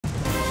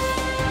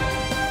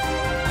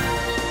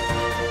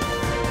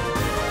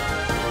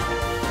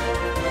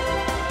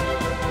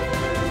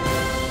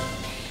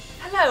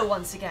Hello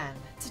once again.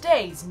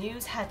 Today's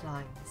news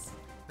headlines.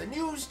 The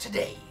news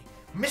today.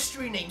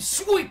 Mystery name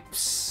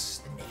sweeps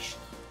the nation.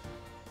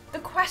 The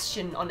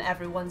question on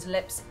everyone's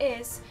lips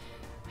is,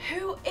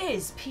 who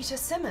is Peter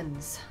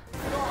Simmons?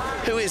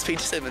 Who is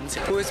Peter Simmons?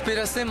 Who is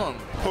Peter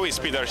Simmons? Who is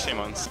Peter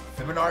Simmons?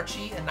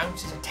 FibonARTcci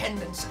announces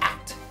attendance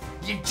at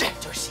the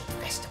EjectorSeat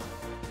Festival.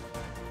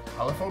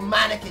 Colourful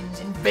mannequins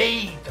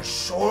invade the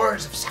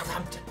shores of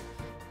Southampton.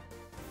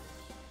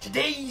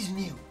 Today's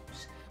news.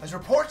 As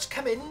reports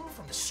come in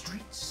from the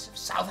streets of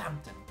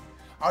Southampton,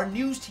 our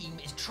news team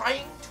is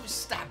trying to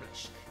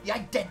establish the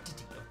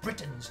identity of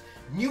Britain's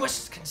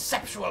newest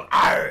conceptual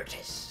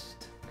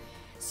artist.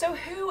 So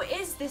who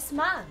is this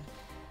man?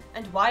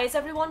 And why is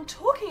everyone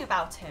talking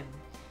about him?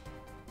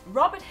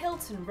 Robert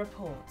Hilton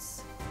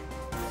reports.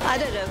 I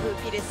don't know who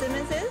Peter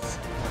Simmons is.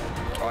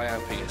 I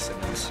am Peter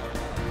Simmons.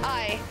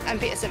 I am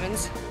Peter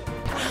Simmons.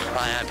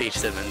 I am Peter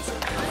Simmons.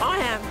 I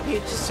am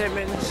Peter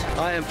Simmons.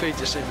 I am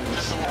Peter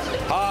Simmons.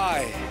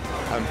 I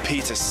am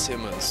Peter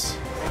Simmons.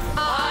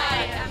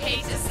 I am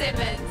Peter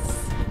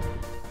Simmons.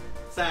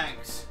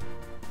 Thanks.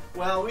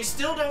 Well, we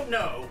still don't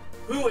know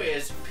who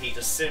is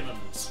Peter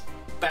Simmons.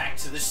 Back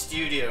to the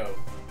studio.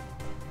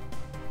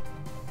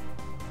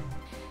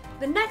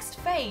 The next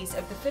phase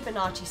of the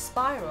FibonARTcci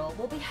Spiral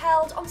will be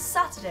held on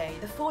Saturday,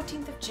 the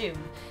 14th of June,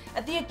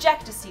 at the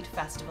EjectorSeat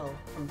Festival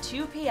from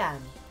 2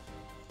 p.m.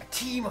 A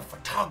team of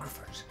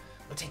photographers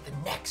will take the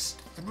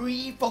next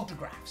 3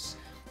 photographs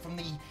from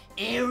the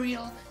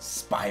aerial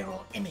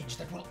spiral image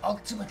that will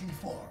ultimately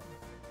form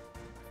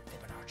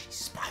FibonARTcci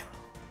Spiral.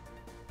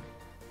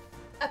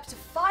 Up to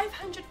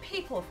 500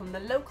 people from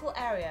the local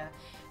area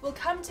will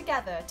come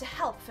together to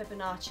help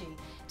FibonARTcci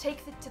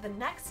take it to the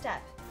next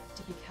step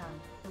to become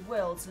the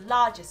world's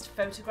largest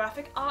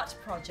photographic art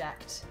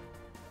project.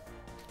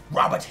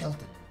 Robert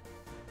Hilton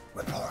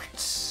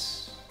reports.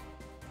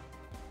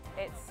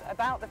 It's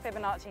about the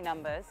Fibonacci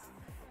numbers,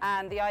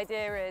 and the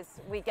idea is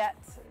we get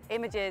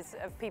images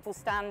of people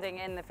standing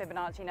in the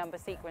Fibonacci number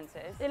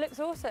sequences. It looks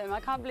awesome. I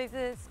can't believe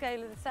the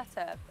scale of the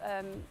setup,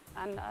 and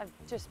I've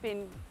just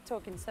been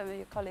talking to some of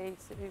your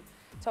colleagues who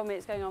told me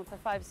it's going on for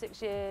 5 or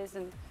 6 years,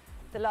 and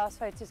the last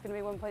photo is going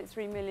to be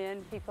 1.3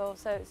 million people,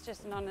 so it's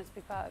just an honour to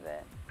be part of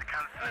it.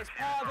 It's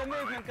part of the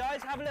movement,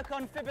 guys. Have a look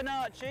on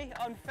FibonARTcci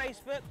on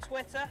Facebook,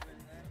 Twitter,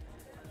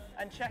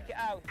 and check it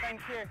out.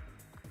 Thank you.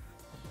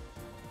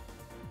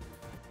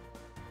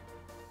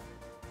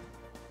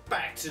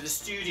 Back to the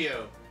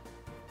studio.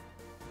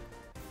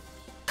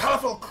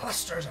 Colourful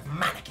clusters of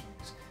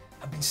mannequins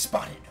have been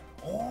spotted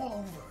all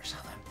over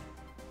Southampton.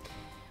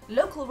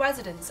 Local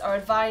residents are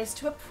advised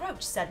to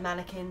approach said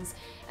mannequins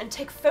and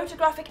take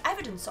photographic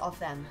evidence of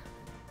them.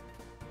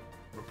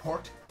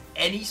 Report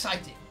any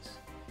sightings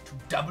to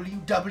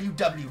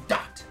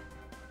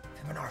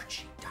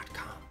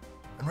www.FibonARTcci.com.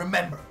 And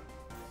remember,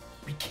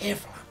 be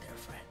careful out there,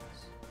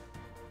 friends.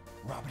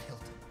 Robert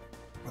Hilton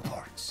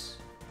reports.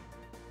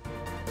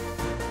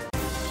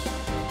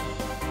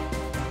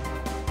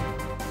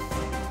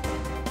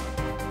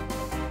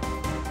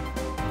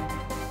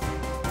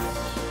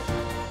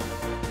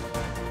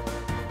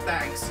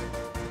 Thanks.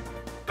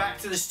 Back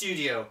to the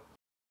studio.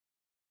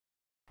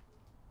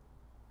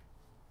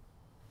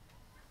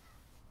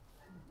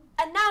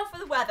 And now for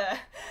the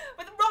weather,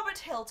 with Robert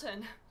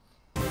Hilton.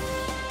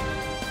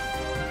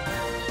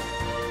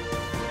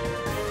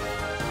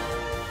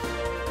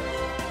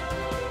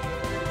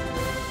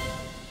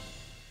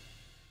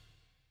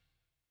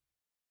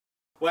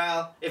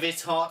 Well, if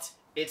it's hot,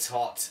 it's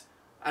hot.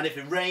 And if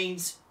it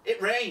rains,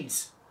 it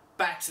rains.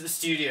 Back to the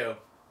studio.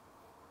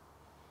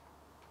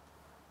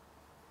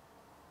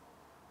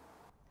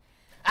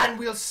 And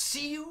we'll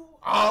see you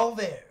all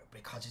there,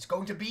 because it's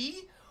going to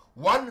be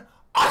one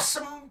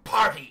awesome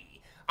party.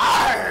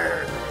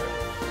 Arr!